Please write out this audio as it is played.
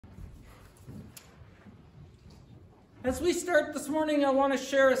As we start this morning, I want to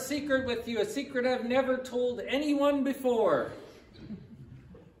share a secret with you, a secret I've never told anyone before.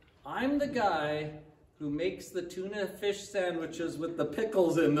 I'm the guy who makes the tuna fish sandwiches with the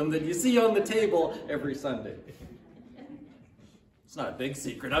pickles in them that you see on the table every Sunday. It's not a big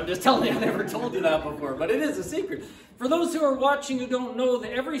secret. I'm just telling you, I never told you that before, but it is a secret. For those who are watching who don't know,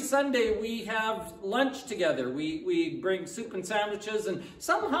 that every Sunday we have lunch together. We bring soup and sandwiches, and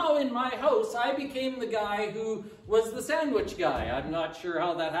somehow in my house I became the guy who was the sandwich guy. I'm not sure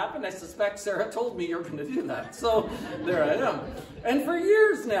how that happened. I suspect Sarah told me you're going to do that, so there I am. And for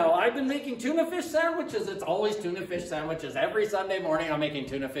years now I've been making tuna fish sandwiches. It's always tuna fish sandwiches. Every Sunday morning I'm making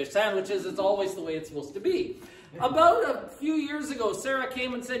tuna fish sandwiches. It's always the way it's supposed to be. About a few years ago, Sarah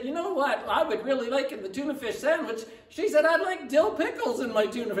came and said, you know what, I would really like in the tuna fish sandwich. She said, I'd like dill pickles in my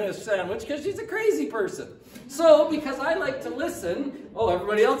tuna fish sandwich because she's a crazy person. So, because I like to listen, oh,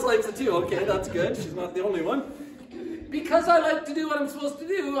 everybody else likes it too. Okay, that's good. She's not the only one. Because I like to do what I'm supposed to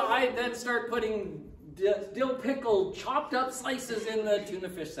do, I then start putting dill pickle chopped up slices in the tuna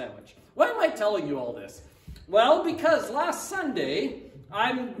fish sandwich. Why am I telling you all this? Well, because last Sunday,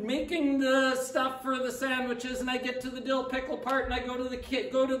 I'm making the stuff for the sandwiches, and I get to the dill pickle part, and I go to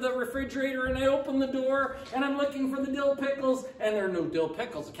the refrigerator, and I open the door, and I'm looking for the dill pickles, and there are no dill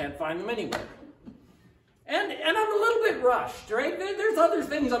pickles. I can't find them anywhere. And I'm a little bit rushed, right? There's other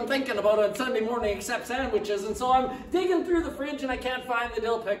things I'm thinking about on Sunday morning except sandwiches, and so I'm digging through the fridge, and I can't find the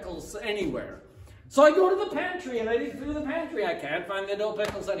dill pickles anywhere. So I go to the pantry, and I dig through the pantry. I can't find the dill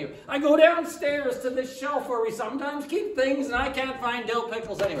pickles anywhere. I go downstairs to this shelf where we sometimes keep things, and I can't find dill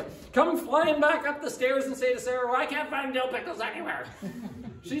pickles anywhere. Come flying back up the stairs and say to Sarah, well, I can't find dill pickles anywhere.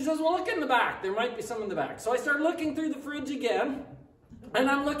 She says, well, look in the back. There might be some in the back. So I start looking through the fridge again, and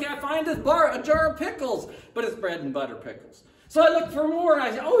I'm looking, I find a jar of pickles, but it's bread and butter pickles. So I look for more, and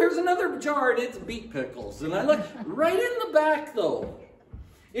I say, oh, here's another jar, and it's beet pickles. And I look right in the back, though.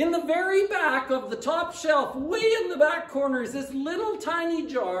 In the very back of the top shelf, way in the back corner, is this little tiny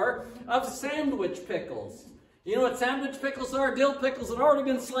jar of sandwich pickles. You know what sandwich pickles are? Dill pickles that have already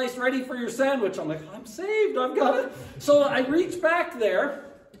been sliced, ready for your sandwich. I'm like, I'm saved, I've got it. So I reach back there.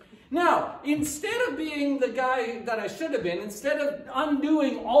 Now, instead of being the guy that I should have been, instead of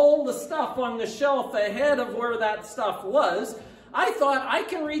undoing all the stuff on the shelf ahead of where that stuff was, I thought I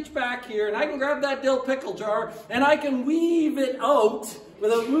can reach back here and I can grab that dill pickle jar and I can weave it out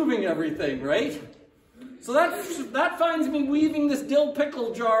without moving everything, right? So that finds me weaving this dill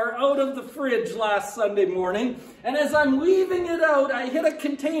pickle jar out of the fridge last Sunday morning. And as I'm weaving it out, I hit a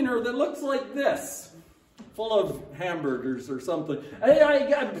container that looks like this, full of hamburgers or something.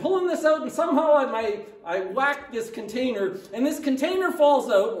 I'm pulling this out, and somehow I whack this container, and this container falls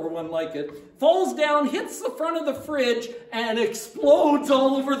out, or one like it, falls down, hits the front of the fridge, and explodes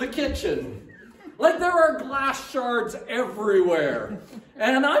all over the kitchen. Like there are glass shards everywhere.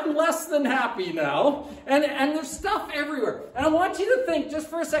 And I'm less than happy now. And there's stuff everywhere. And I want you to think, just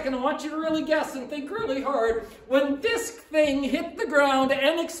for a second, I want you to really guess and think really hard. When this thing hit the ground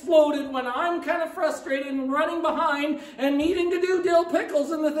and exploded, when I'm kind of frustrated and running behind and needing to do dill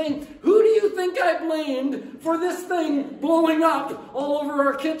pickles in the thing, who do you think I blamed for this thing blowing up all over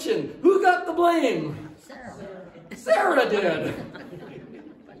our kitchen? Who got the blame? Sarah did.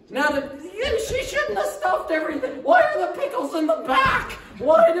 Now, she shouldn't have stuffed everything. Why are the pickles in the back?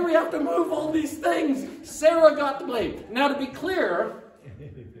 Why do we have to move all these things? Sarah got the blame. Now, to be clear,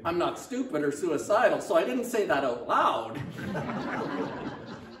 I'm not stupid or suicidal, so I didn't say that out loud.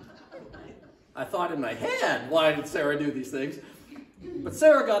 I thought in my head, why did Sarah do these things? But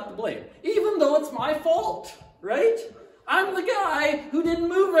Sarah got the blame, even though it's my fault, right? I'm the guy who didn't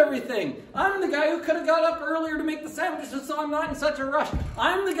move everything. I'm the guy who could have got up earlier to make the sandwiches so I'm not in such a rush.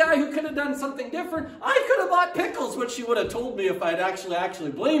 I'm the guy who could have done something different. I could have bought pickles, which she would have told me if I'd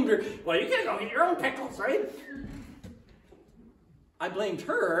actually blamed her. Well, you gotta go get your own pickles, right? I blamed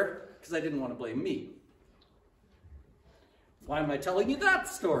her because I didn't want to blame me. Why am I telling you that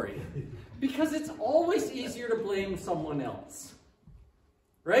story? Because it's always easier to blame someone else.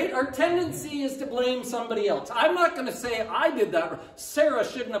 Right? Our tendency is to blame somebody else. I'm not going to say I did that. Sarah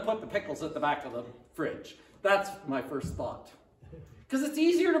shouldn't have put the pickles at the back of the fridge. That's my first thought. Because it's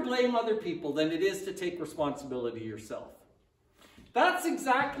easier to blame other people than it is to take responsibility yourself. That's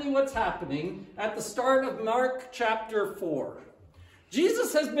exactly what's happening at the start of Mark chapter 4.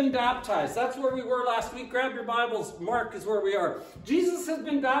 Jesus has been baptized. That's where we were last week. Grab your Bibles. Mark is where we are. Jesus has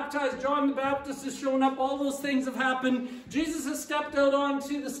been baptized. John the Baptist has shown up. All those things have happened. Jesus has stepped out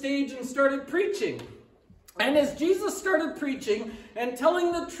onto the stage and started preaching. And as Jesus started preaching and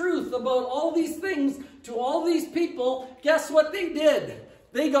telling the truth about all these things to all these people, guess what they did?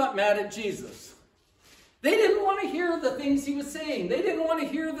 They got mad at Jesus. They didn't want to hear the things he was saying. They didn't want to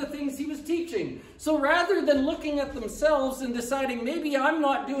hear the things he was teaching. So rather than looking at themselves and deciding, maybe I'm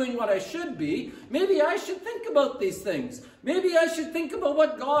not doing what I should be, maybe I should think about these things. Maybe I should think about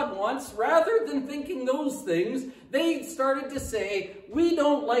what God wants. Rather than thinking those things, they started to say, we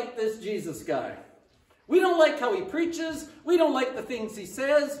don't like this Jesus guy. We don't like how he preaches. We don't like the things he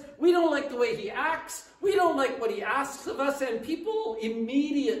says. We don't like the way he acts. We don't like what he asks of us. And people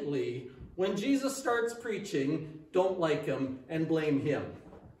immediately, when Jesus starts preaching, don't like him and blame him.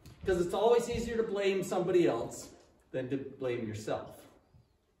 Because it's always easier to blame somebody else than to blame yourself.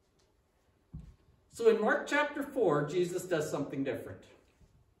 So in Mark chapter 4, Jesus does something different.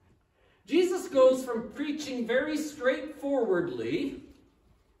 Jesus goes from preaching very straightforwardly,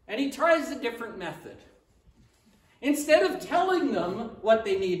 and he tries a different method. Instead of telling them what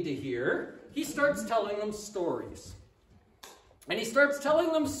they need to hear, he starts telling them stories. And he starts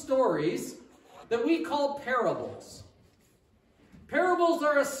telling them stories that we call parables. Parables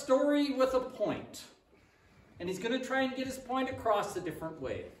are a story with a point. And he's going to try and get his point across a different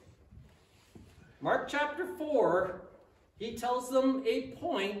way. Mark chapter 4, he tells them a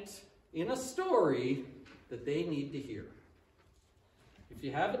point in a story that they need to hear. If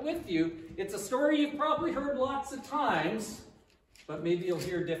you have it with you, it's a story you've probably heard lots of times, but maybe you'll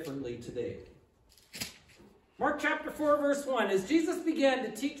hear differently today. Mark chapter 4, verse 1. As Jesus began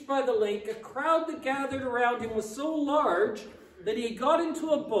to teach by the lake, a crowd that gathered around him was so large that he got into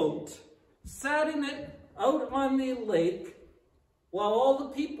a boat, sat in it out on the lake, while all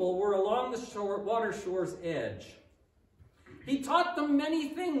the people were along the water shore's edge. He taught them many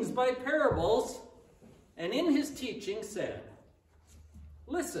things by parables, and in his teaching said,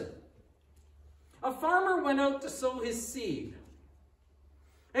 listen, a farmer went out to sow his seed.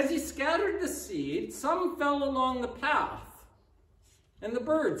 As he scattered the seed, some fell along the path, and the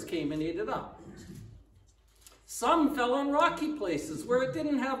birds came and ate it up. Some fell on rocky places where it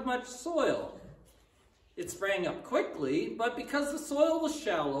didn't have much soil. It sprang up quickly, but because the soil was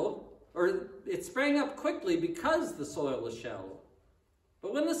shallow, it sprang up quickly because the soil was shallow.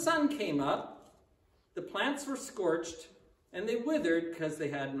 But when the sun came up, the plants were scorched, and they withered because they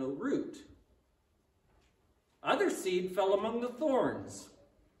had no root. Other seed fell among the thorns,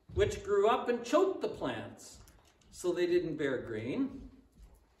 which grew up and choked the plants, so they didn't bear grain.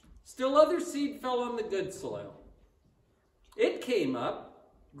 Still other seed fell on the good soil. It came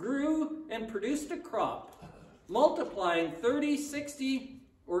up, grew, and produced a crop, multiplying 30, 60,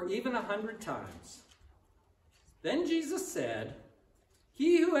 or even 100 times. Then Jesus said,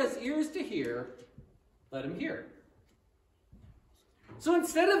 he who has ears to hear, let him hear. So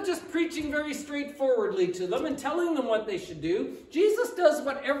instead of just preaching very straightforwardly to them and telling them what they should do, Jesus does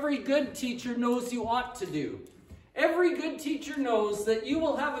what every good teacher knows you ought to do. Every good teacher knows that you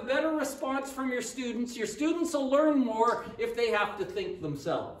will have a better response from your students. Your students will learn more if they have to think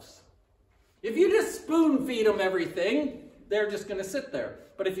themselves. If you just spoon feed them everything, they're just going to sit there.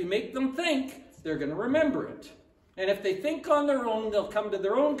 But if you make them think, they're going to remember it. And if they think on their own, they'll come to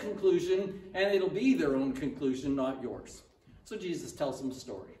their own conclusion, and it'll be their own conclusion, not yours. So Jesus tells them a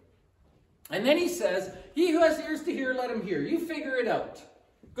story. And then he says, he who has ears to hear, let him hear. You figure it out.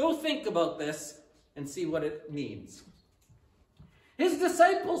 Go think about this and see what it means. His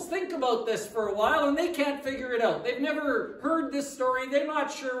disciples think about this for a while and they can't figure it out. They've never heard this story. They're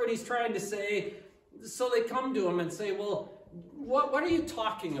not sure what he's trying to say. So they come to him and say, well, what are you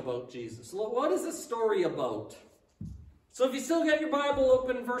talking about, Jesus? What is this story about? So if you still got your Bible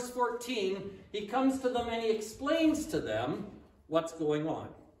open, verse 14, he comes to them and he explains to them what's going on.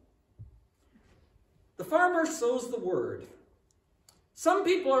 The farmer sows the word. Some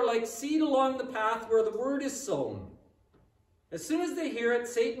people are like seed along the path where the word is sown. As soon as they hear it,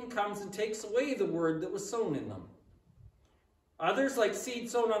 Satan comes and takes away the word that was sown in them. Others, like seed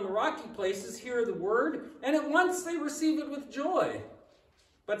sown on the rocky places, hear the word, and at once they receive it with joy.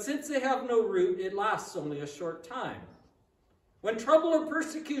 But since they have no root, it lasts only a short time. When trouble or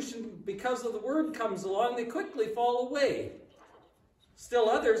persecution because of the word comes along, they quickly fall away. Still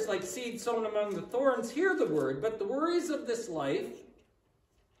others, like seed sown among the thorns, hear the word, but the worries of this life,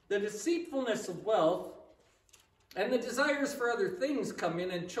 the deceitfulness of wealth, and the desires for other things come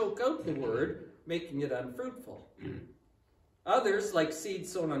in and choke out the word, making it unfruitful. Others, like seed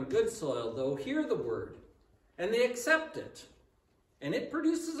sown on good soil, though, hear the word, and they accept it, and it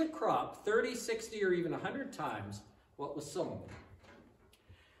produces a crop 30, 60, or even 100 times what was sown.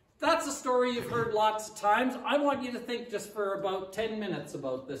 That's a story you've heard lots of times. I want you to think just for about 10 minutes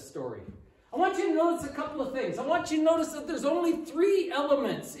about this story. I want you to notice a couple of things. I want you to notice that there's only 3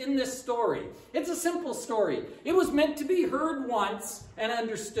 elements in this story. It's a simple story. It was meant to be heard once and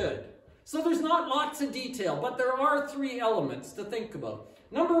understood. So there's not lots of detail, but there are three elements to think about.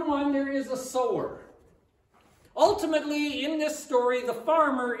 Number one, there is a sower. Ultimately, in this story, the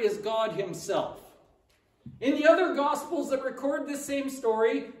farmer is God himself. In the other Gospels that record this same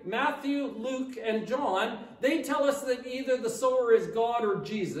story, Matthew, Luke, and John, they tell us that either the sower is God or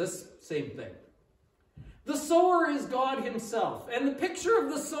Jesus, same thing. The sower is God himself. And the picture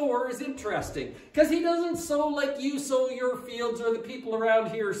of the sower is interesting because he doesn't sow like you sow your fields or the people around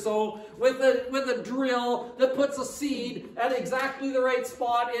here sow with a drill that puts a seed at exactly the right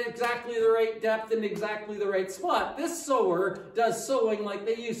spot, at exactly the right depth, and exactly the right spot. This sower does sowing like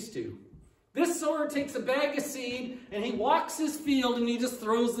they used to. This sower takes a bag of seed and he walks his field and he just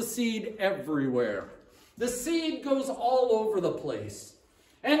throws the seed everywhere. The seed goes all over the place.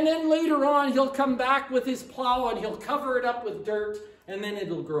 And then later on, he'll come back with his plow and he'll cover it up with dirt and then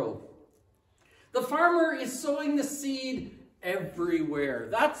it'll grow. The farmer is sowing the seed everywhere.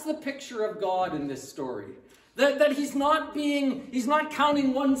 That's the picture of God in this story. That he's not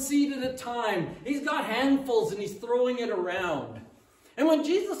counting one seed at a time. He's got handfuls and he's throwing it around. And when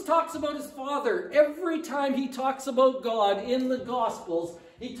Jesus talks about his Father, every time he talks about God in the Gospels,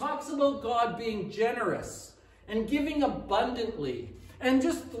 he talks about God being generous and giving abundantly and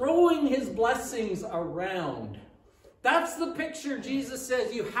just throwing his blessings around. That's the picture Jesus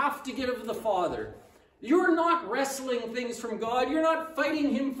says you have to get of the Father. You're not wrestling things from God. You're not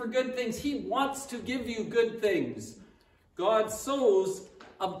fighting him for good things. He wants to give you good things. God sows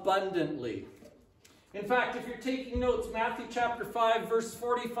abundantly. In fact, if you're taking notes, Matthew chapter 5, verse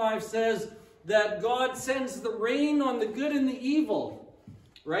 45 says that God sends the rain on the good and the evil,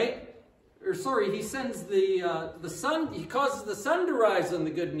 right? He sends the sun, he causes the sun to rise on the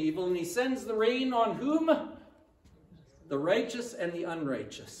good and evil, and he sends the rain on whom? The righteous and the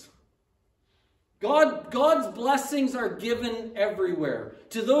unrighteous. God's blessings are given everywhere,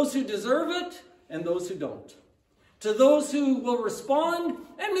 to those who deserve it and those who don't. To those who will respond,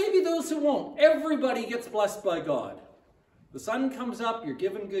 and maybe those who won't. Everybody gets blessed by God. The sun comes up, you're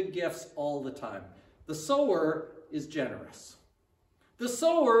given good gifts all the time. The sower is generous. The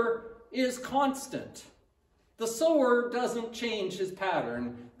sower is constant. The sower doesn't change his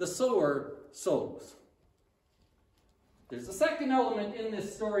pattern. The sower sows. There's a second element in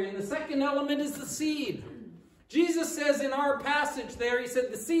this story, and the second element is the seed. Jesus says in our passage there, he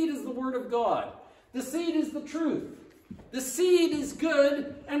said, the seed is the word of God. The seed is the truth. The seed is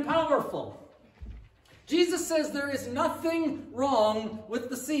good and powerful. Jesus says there is nothing wrong with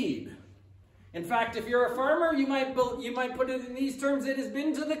the seed. In fact, if you're a farmer, you might put it in these terms: it has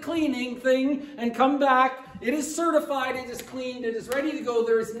been to the cleaning thing and come back. It is certified, it is cleaned, it is ready to go.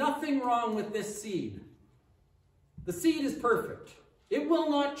 There is nothing wrong with this seed. The seed is perfect. It will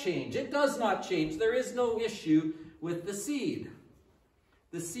not change. It does not change. There is no issue with the seed.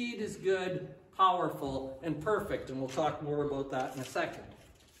 The seed is good, powerful, and perfect, and we'll talk more about that in a second.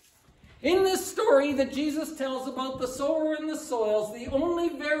 In this story that Jesus tells about the sower and the soils, the only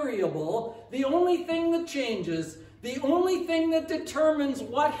variable, the only thing that changes, the only thing that determines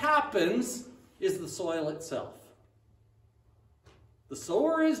what happens is the soil itself. The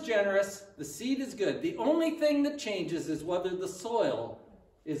sower is generous, the seed is good. The only thing that changes is whether the soil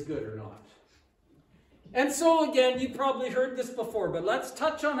is good or not. And so again, you've probably heard this before, but let's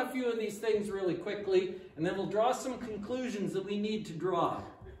touch on a few of these things really quickly, and then we'll draw some conclusions that we need to draw.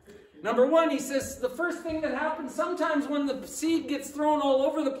 Number one, he says, the first thing that happens, sometimes when the seed gets thrown all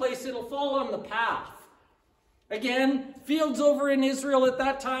over the place, it'll fall on the path. Again, fields over in Israel at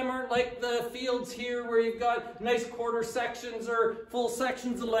that time aren't like the fields here where you've got nice quarter sections or full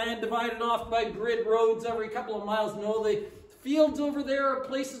sections of land divided off by grid roads every couple of miles. No, the fields over there are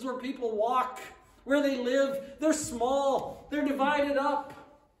places where people walk, where they live. They're small. They're divided up.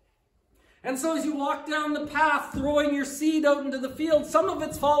 And so as you walk down the path, throwing your seed out into the field, some of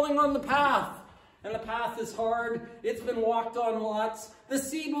it's falling on the path. And the path is hard. It's been walked on lots. The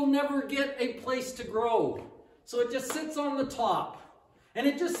seed will never get a place to grow. So it just sits on the top. And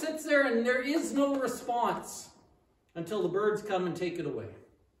it just sits there and there is no response until the birds come and take it away.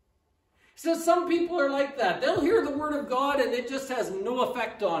 He says some people are like that. They'll hear the word of God and it just has no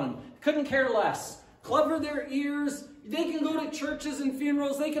effect on them. Couldn't care less. Cover their ears. They can go to churches and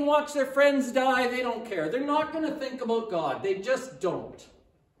funerals. They can watch their friends die. They don't care. They're not going to think about God. They just don't.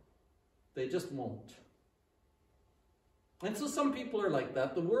 They just won't. And so some people are like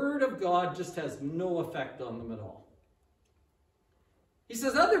that. The word of God just has no effect on them at all. He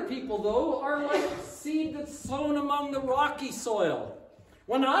says other people, though, are like seed that's sown among the rocky soil.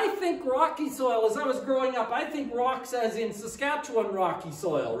 When I think rocky soil, as I was growing up, I think rocks as in Saskatchewan rocky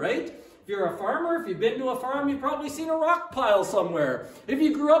soil, right? If you're a farmer, if you've been to a farm, you've probably seen a rock pile somewhere. If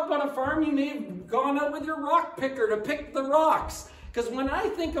you grew up on a farm, you may have gone out with your rock picker to pick the rocks. Because when I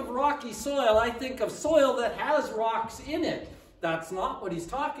think of rocky soil, I think of soil that has rocks in it. That's not what he's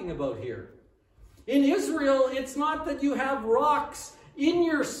talking about here. In Israel, it's not that you have rocks in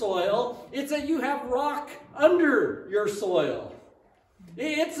your soil, it's that you have rock under your soil.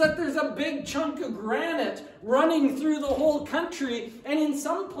 It's that there's a big chunk of granite running through the whole country, and in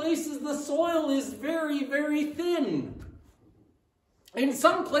some places the soil is very, very thin. In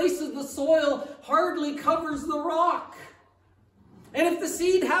some places the soil hardly covers the rock. And if the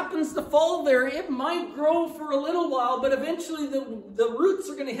seed happens to fall there, it might grow for a little while, but eventually the roots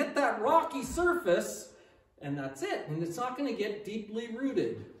are going to hit that rocky surface, and that's it. And it's not going to get deeply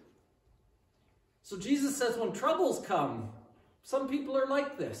rooted. So Jesus says when troubles come, some people are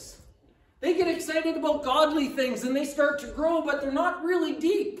like this. They get excited about godly things and they start to grow, but they're not really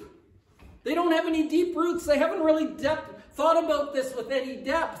deep. They don't have any deep roots. They haven't really thought about this with any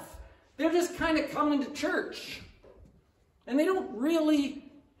depth. They're just kind of coming to church. And they don't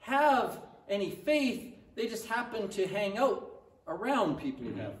really have any faith. They just happen to hang out around people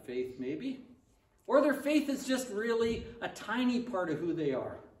who have faith, maybe. Or their faith is just really a tiny part of who they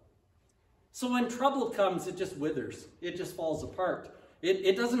are. So when trouble comes, it just withers. It just falls apart.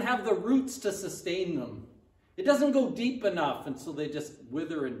 It doesn't have the roots to sustain them. It doesn't go deep enough, and so they just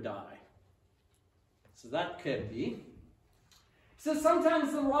wither and die. So that could be. He says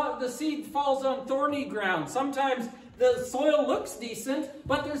sometimes the seed falls on thorny ground. Sometimes the soil looks decent,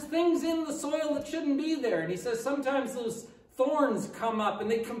 but there's things in the soil that shouldn't be there. And he says sometimes those thorns come up and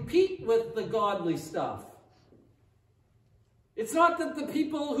they compete with the godly stuff. It's not that the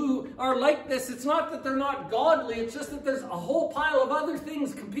people who are like this, it's not that they're not godly, it's just that there's a whole pile of other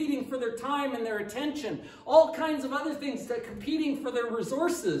things competing for their time and their attention. All kinds of other things that are competing for their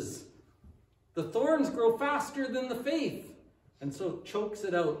resources. The thorns grow faster than the faith, and so chokes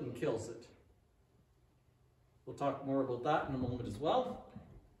it out and kills it. We'll talk more about that in a moment as well.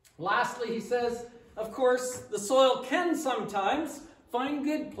 Lastly, he says, of course, the soil can sometimes find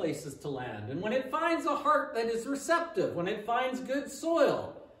good places to land. And when it finds a heart that is receptive, when it finds good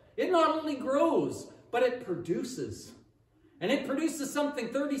soil, it not only grows, but it produces. And it produces something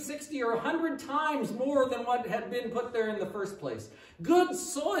 30, 60, or 100 times more than what had been put there in the first place. Good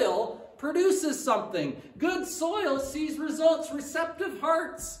soil produces something. Good soil sees results. Receptive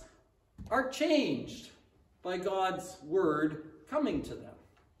hearts are changed by God's word coming to them.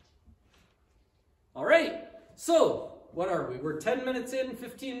 All right, so what are we? We're 10 minutes in,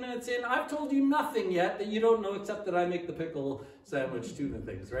 15 minutes in. I've told you nothing yet that you don't know except that I make the pickle sandwich tuna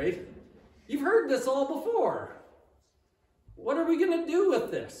things, right? You've heard this all before. What are we going to do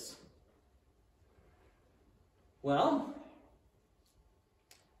with this? Well,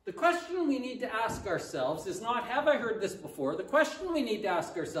 the question we need to ask ourselves is not, have I heard this before? The question we need to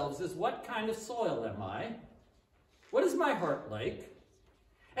ask ourselves is, what kind of soil am I? What is my heart like?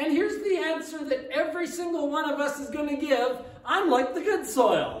 And here's the answer that every single one of us is going to give. I'm like the good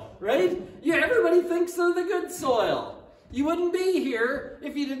soil, right? Yeah, everybody thinks they're the good soil. You wouldn't be here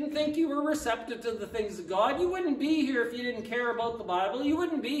if you didn't think you were receptive to the things of God. You wouldn't be here if you didn't care about the Bible. You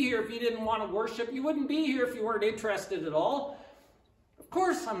wouldn't be here if you didn't want to worship. You wouldn't be here if you weren't interested at all. Of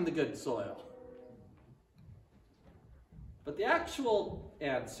course I'm the good soil. But the actual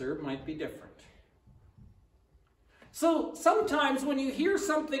answer might be different. So sometimes when you hear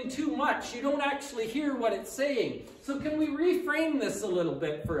something too much, you don't actually hear what it's saying. So can we reframe this a little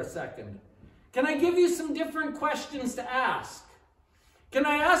bit for a second? Can I give you some different questions to ask? Can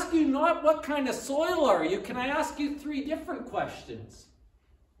I ask you not what kind of soil are you? Can I ask you 3 different questions?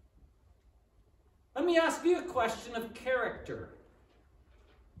 Let me ask you a question of character.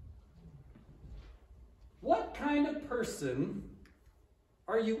 What kind of person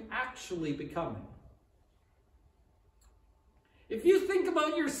are you actually becoming? If you think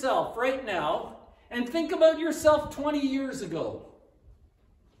about yourself right now and think about yourself 20 years ago,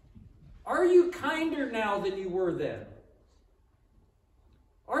 are you kinder now than you were then?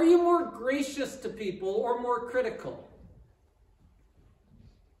 Are you more gracious to people or more critical?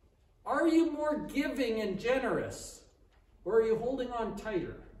 Are you more giving and generous, or are you holding on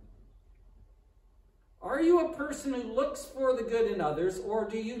tighter? Are you a person who looks for the good in others, or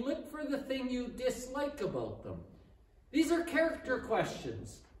do you look for the thing you dislike about them? These are character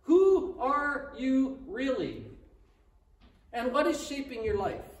questions. Who are you really? And what is shaping your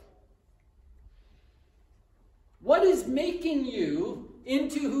life? What is making you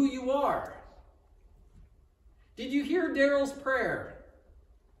into who you are? Did you hear Daryl's prayer?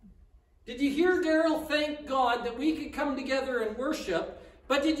 Did you hear Daryl thank God that we could come together and worship,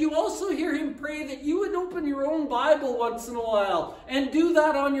 But did you also hear him pray that you would open your own Bible once in a while and do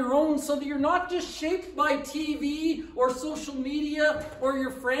that on your own so that you're not just shaped by TV or social media or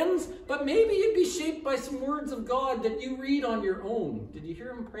your friends, but maybe you'd be shaped by some words of God that you read on your own? Did you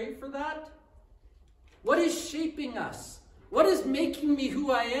hear him pray for that? What is shaping us? What is making me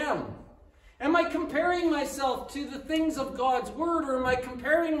who I am? Am I comparing myself to the things of God's Word, or am I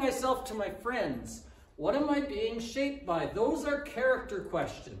comparing myself to my friends? What am I being shaped by? Those are character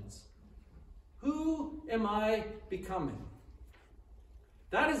questions. Who am I becoming?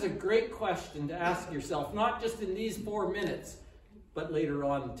 That is a great question to ask yourself, not just in these 4 minutes, but later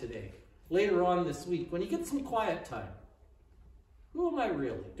on today, later on this week, when you get some quiet time. Who am I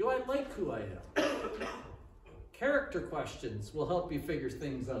really? Do I like who I am? Character questions will help you figure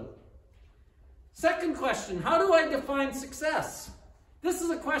things out. Second question, how do I define success? This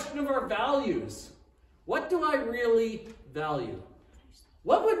is a question of our values. What do I really value?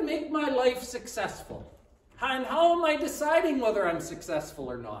 What would make my life successful? And how am I deciding whether I'm successful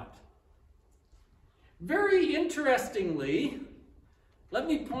or not? Very interestingly, let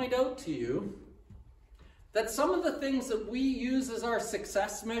me point out to you that some of the things that we use as our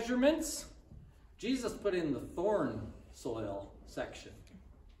success measurements, Jesus put in the thorn soil section.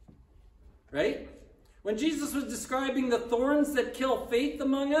 Right? When Jesus was describing the thorns that kill faith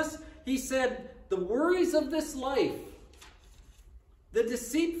among us, he said, the worries of this life, the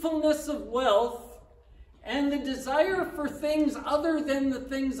deceitfulness of wealth, and the desire for things other than the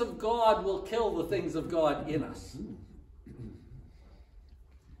things of God will kill the things of God in us.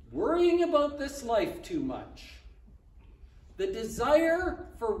 Worrying about this life too much, the desire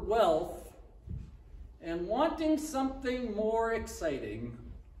for wealth, and wanting something more exciting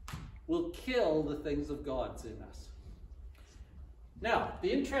will kill the things of God's in us. Now,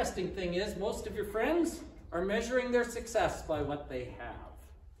 the interesting thing is most of your friends are measuring their success by what they have.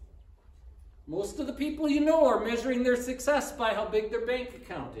 Most of the people you know are measuring their success by how big their bank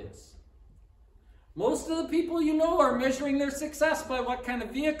account is. Most of the people you know are measuring their success by what kind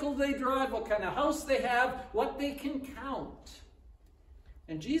of vehicle they drive, what kind of house they have, what they can count.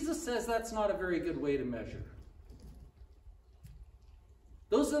 And Jesus says that's not a very good way to measure.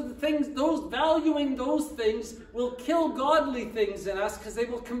 Those are the things, valuing those things will kill godly things in us because they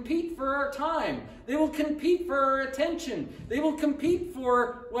will compete for our time. They will compete for our attention. They will compete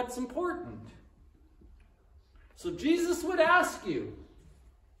for what's important. So Jesus would ask you,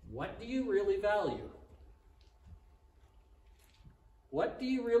 what do you really value? What do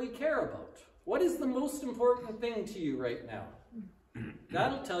you really care about? What is the most important thing to you right now?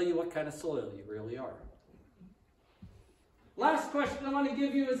 That'll tell you what kind of soil you really are. Last question I want to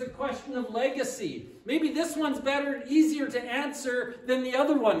give you is a question of legacy. Maybe this one's better, easier to answer than the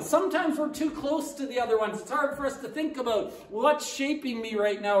other one. Sometimes we're too close to the other ones. It's hard for us to think about what's shaping me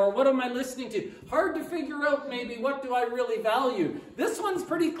right now, or what am I listening to. Hard to figure out maybe what do I really value. This one's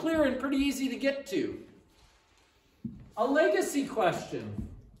pretty clear and pretty easy to get to. A legacy question.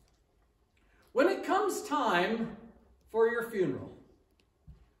 When it comes time for your funeral,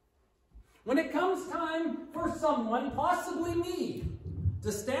 when it comes time for someone, possibly me,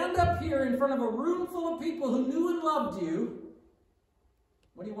 to stand up here in front of a room full of people who knew and loved you,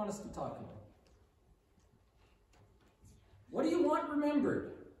 what do you want us to talk about? What do you want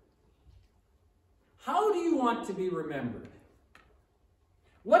remembered? How do you want to be remembered?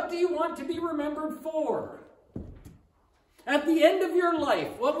 What do you want to be remembered for? At the end of your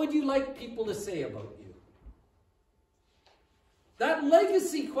life, what would you like people to say about you? That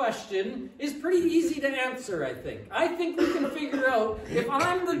legacy question is pretty easy to answer, I think. I think we can figure out, if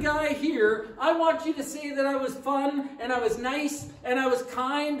I'm the guy here, I want you to say that I was fun, and I was nice, and I was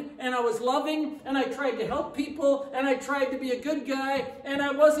kind, and I was loving, and I tried to help people, and I tried to be a good guy, and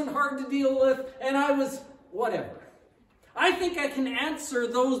I wasn't hard to deal with, and I was whatever. I think I can answer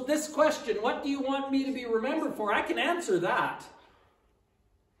this question, what do you want me to be remembered for? I can answer that.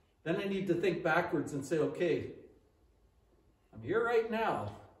 Then I need to think backwards and say, okay, I'm here right now.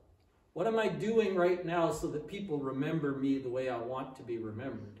 What am I doing right now so that people remember me the way I want to be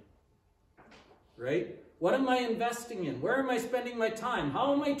remembered? Right? What am I investing in? Where am I spending my time?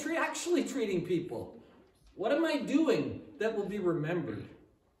 How am I actually treating people? What am I doing that will be remembered?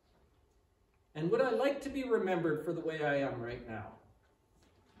 And would I like to be remembered for the way I am right now?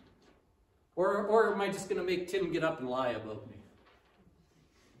 Or am I just going to make Tim get up and lie about me?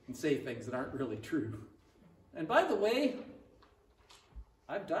 And say things that aren't really true? And by the way,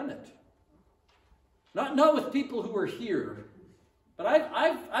 I've done it. Not with people who are here, but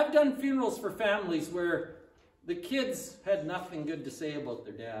I've done funerals for families where the kids had nothing good to say about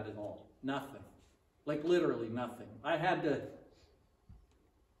their dad at all. Nothing. Like literally nothing. I had to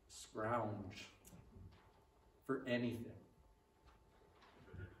scrounge for anything.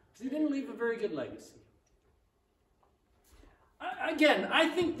 Because he didn't leave a very good legacy. Again, I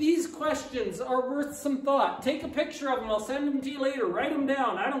think these questions are worth some thought. Take a picture of them. I'll send them to you later. Write them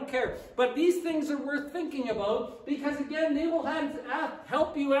down. I don't care. But these things are worth thinking about because, again, they will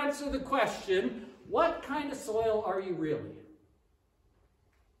help you answer the question, what kind of soil are you really?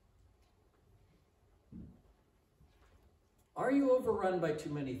 Are you overrun by too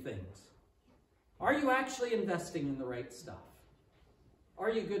many things? Are you actually investing in the right stuff?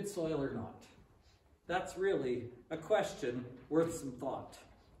 Are you good soil or not? That's really a question worth some thought.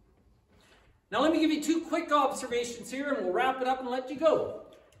 Now let me give you two quick observations here and we'll wrap it up and let you go.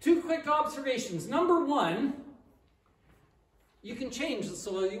 Two quick observations. Number one, you can change the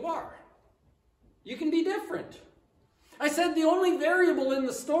soil you are. You can be different. I said the only variable in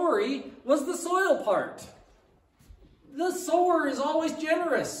the story was the soil part. The sower is always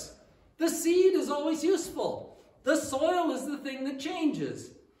generous. The seed is always useful. The soil is the thing that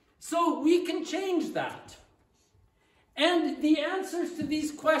changes. So we can change that. And the answers to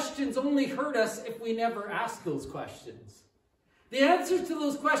these questions only hurt us if we never ask those questions. The answers to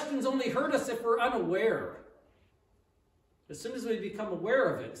those questions only hurt us if we're unaware. As soon as we become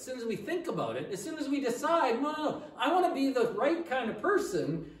aware of it, as soon as we think about it, as soon as we decide, no, I want to be the right kind of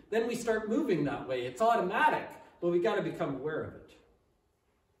person, then we start moving that way. It's automatic, but we got to become aware of it.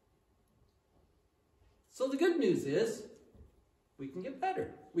 So the good news is, we can get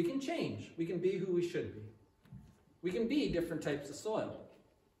better. We can change. We can be who we should be. We can be different types of soil.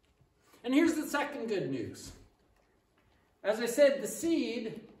 And here's the second good news. As I said, the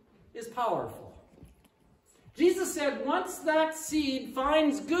seed is powerful. Jesus said once that seed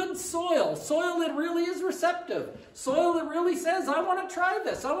finds good soil, soil that really is receptive, soil that really says, I want to try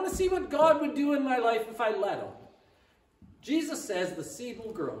this. I want to see what God would do in my life if I let him. Jesus says the seed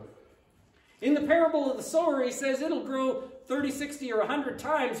will grow. In the parable of the sower, he says it'll grow 30, 60, or 100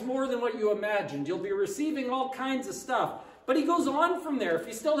 times more than what you imagined. You'll be receiving all kinds of stuff. But he goes on from there. If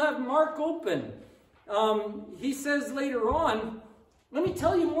you still have Mark open, he says later on, let me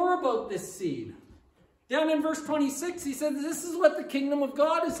tell you more about this seed. Down in verse 26, he says, this is what the kingdom of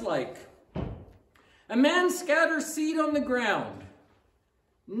God is like. A man scatters seed on the ground.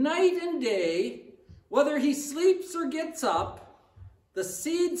 Night and day, whether he sleeps or gets up, the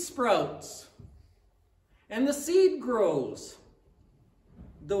seed sprouts. And the seed grows,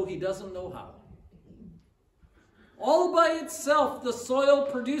 though he doesn't know how. All by itself, the soil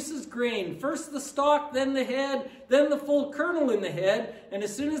produces grain. First the stalk, then the head, then the full kernel in the head. And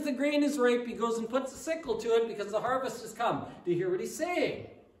as soon as the grain is ripe, he goes and puts a sickle to it because the harvest has come. Do you hear what he's saying?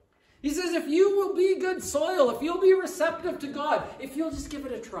 He says, if you will be good soil, if you'll be receptive to God, if you'll just give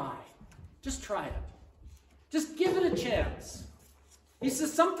it a try, just try it. Just give it a chance. He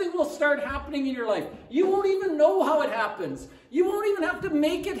says something will start happening in your life. You won't even know how it happens. You won't even have to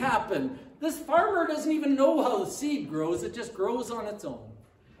make it happen. This farmer doesn't even know how the seed grows. It just grows on its own.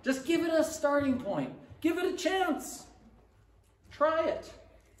 Just give it a starting point. Give it a chance. Try it.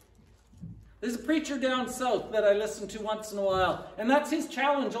 There's a preacher down south that I listen to once in a while, and that's his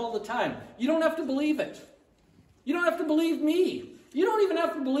challenge all the time. You don't have to believe it. You don't have to believe me. You don't even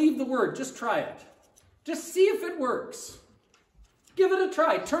have to believe the word. Just try it. Just see if it works. Give it a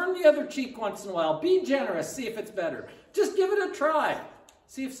try. Turn the other cheek once in a while. Be generous. See if it's better. Just give it a try.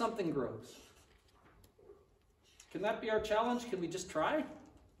 See if something grows. Can that be our challenge? Can we just try?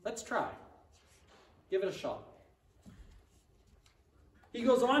 Let's try. Give it a shot. He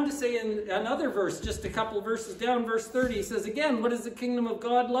goes on to say in another verse, just a couple of verses down, verse 30, he says, again, what is the kingdom of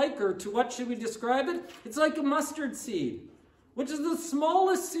God like? Or to what should we describe it? It's like a mustard seed, which is the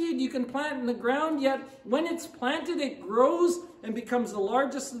smallest seed you can plant in the ground, yet when it's planted, it grows and becomes the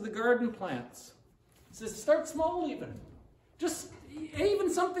largest of the garden plants. He says, start small even. Even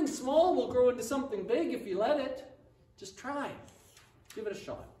something small will grow into something big if you let it. Just try. Give it a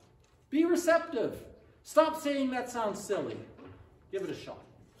shot. Be receptive. Stop saying that sounds silly. Give it a shot.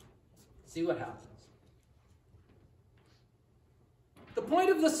 See what happens. The point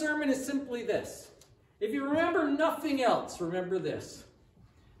of the sermon is simply this. If you remember nothing else, remember this.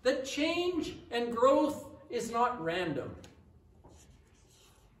 That change and growth is not random.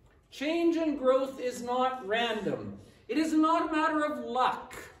 Change and growth is not random. It is not a matter of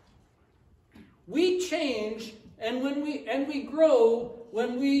luck. We change and we grow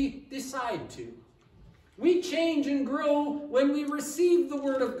when we decide to. We change and grow when we receive the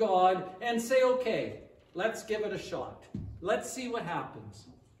Word of God and say, okay, let's give it a shot. Let's see what happens.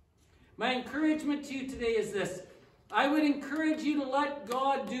 My encouragement to you today is this. I would encourage you to let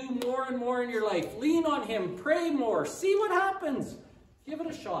God do more and more in your life. Lean on Him. Pray more. See what happens. Give it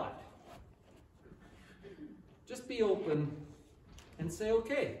a shot. Just be open and say,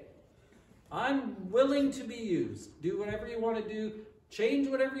 okay, I'm willing to be used. Do whatever you want to do. Change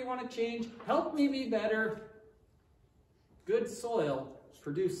whatever you want to change. Help me be better. Good soil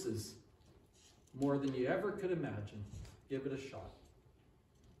produces more than you ever could imagine. Give it a shot.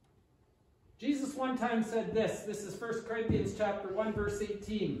 Jesus one time said this. This is 1 Corinthians chapter 1, verse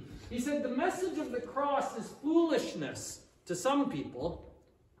 18. He said, the message of the cross is foolishness to some people.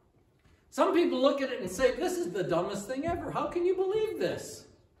 Some people look at it and say, this is the dumbest thing ever. How can you believe this?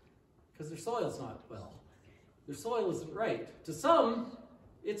 Because their soil's not well. Their soil isn't right. To some,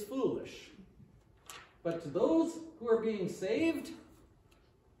 it's foolish. But to those who are being saved,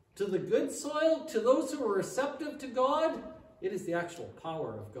 to the good soil, to those who are receptive to God, it is the actual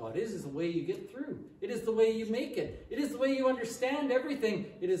power of God. It is the way you get through. It is the way you make it. It is the way you understand everything.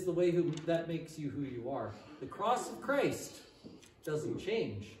 It is the way that makes you who you are. The cross of Christ doesn't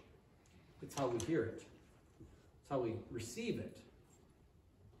change. It's how we hear it. It's how we receive it.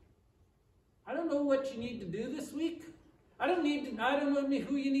 I don't know what you need to do this week. I don't know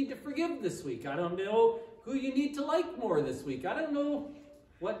who you need to forgive this week. I don't know who you need to like more this week. I don't know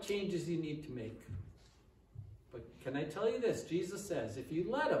what changes you need to make. But can I tell you this? Jesus says, if you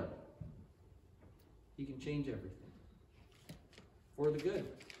let him, he can change everything for the good.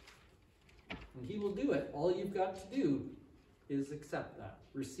 And he will do it. All you've got to do is accept that.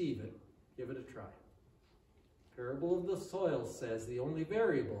 Receive it. Give it a try. Parable of the soil says the only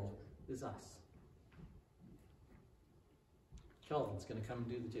variable is us. Kelvin's going to come and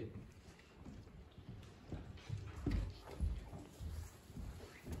do the table.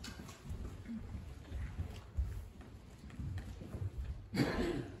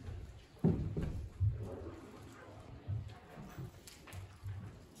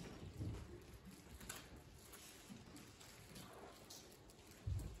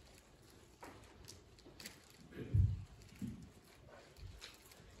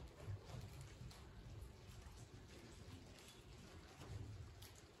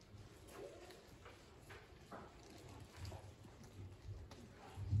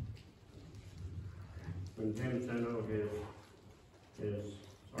 When Tim sent out his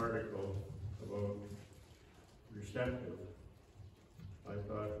article about receptive, I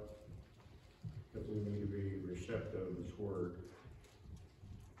thought that we need to be receptive of his word.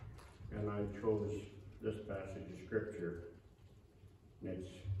 And I chose this passage of scripture, and it's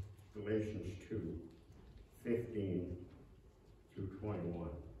Galatians 2, 15 through 21.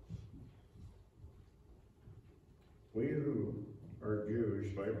 We who are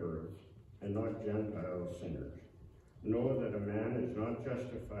Jews by birth, and not Gentile sinners, know that a man is not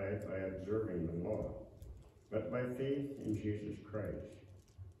justified by observing the law, but by faith in Jesus Christ.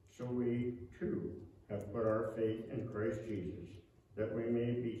 So we, too, have put our faith in Christ Jesus, that we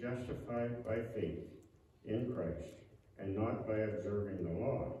may be justified by faith in Christ, and not by observing the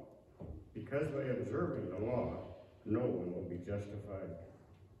law. Because by observing the law, no one will be justified.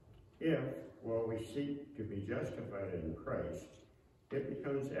 If, while we seek to be justified in Christ, it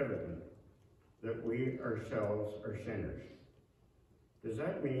becomes evident that we ourselves are sinners. Does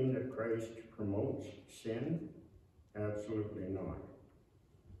that mean that Christ promotes sin? Absolutely not.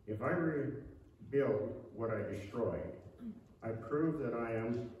 If I rebuild what I destroyed, I prove that I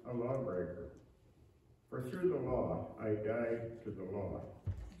am a lawbreaker. For through the law I died to the law,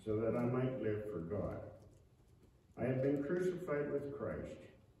 so that I might live for God. I have been crucified with Christ,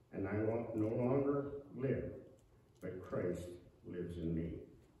 and I no longer live, but Christ lives in me.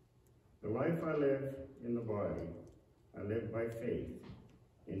 The life I live in the body, I live by faith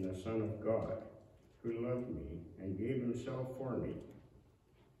in the Son of God, who loved me and gave himself for me.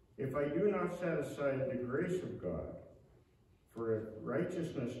 If I do not set aside the grace of God, for if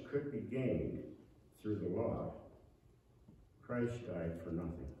righteousness could be gained through the law, Christ died for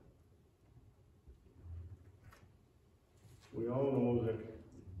nothing. We all know that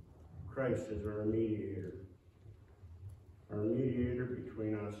Christ is our mediator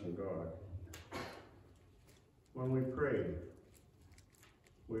between us and God. When we pray,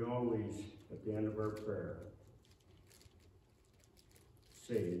 we always, at the end of our prayer,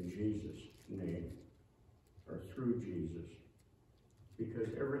 say in Jesus' name, or through Jesus,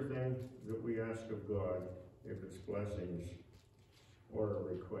 because everything that we ask of God, if it's blessings or a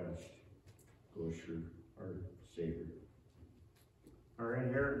request, goes through our Savior. Our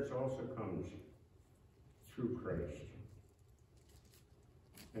inheritance also comes through Christ.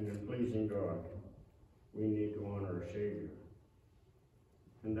 And in pleasing God, we need to honor our Savior.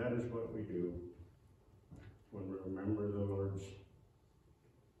 And that is what we do when we remember the Lord's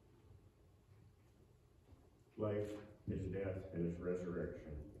life, his death, and his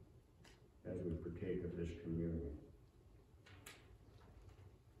resurrection as we partake of this communion.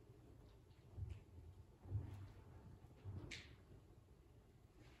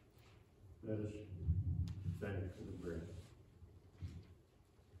 Let us thank for the bread.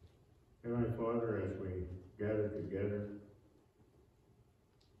 Heavenly Father, as we gather together,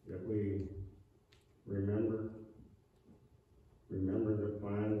 that we remember the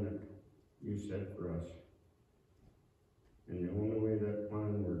plan that you set for us. And the only way that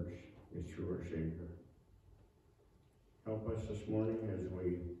plan works is through our Savior. Help us this morning as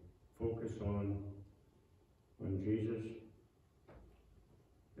we focus on Jesus,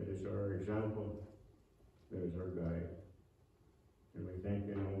 that is our example, that is our guide. And we thank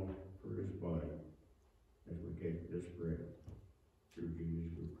you now for his body as we take this bread. Through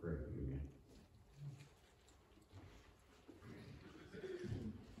Jesus we pray. Amen.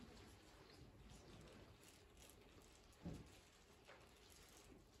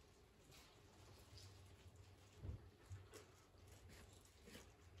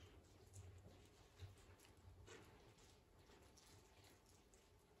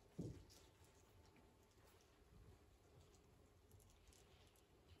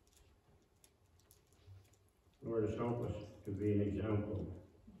 Lord, help us to be an example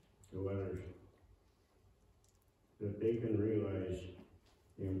to others, that they can realize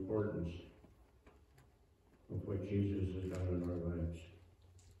the importance of what Jesus has done in our lives.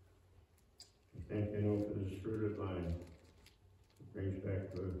 I thank you now for this fruited line. It brings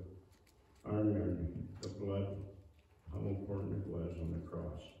back to our memory the blood, how important it was on the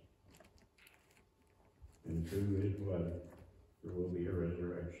cross. And through his blood, there will be a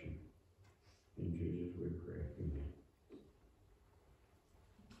resurrection. In Jesus we pray. Amen.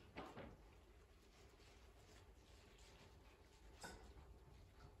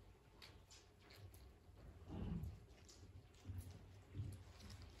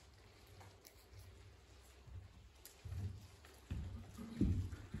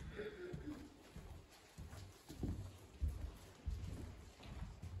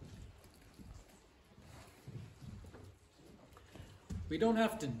 We don't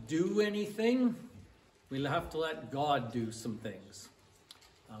have to do anything. We'll have to let God do some things.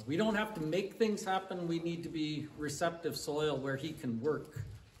 We don't have to make things happen. We need to be receptive soil where he can work.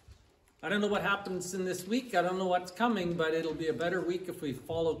 I don't know what happens in this week. I don't know what's coming, but it'll be a better week if we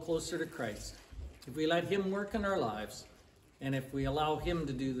follow closer to Christ. If we let him work in our lives, and if we allow him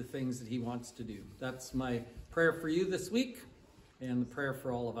to do the things that he wants to do. That's my prayer for you this week, and the prayer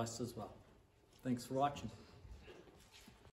for all of us as well. Thanks for watching.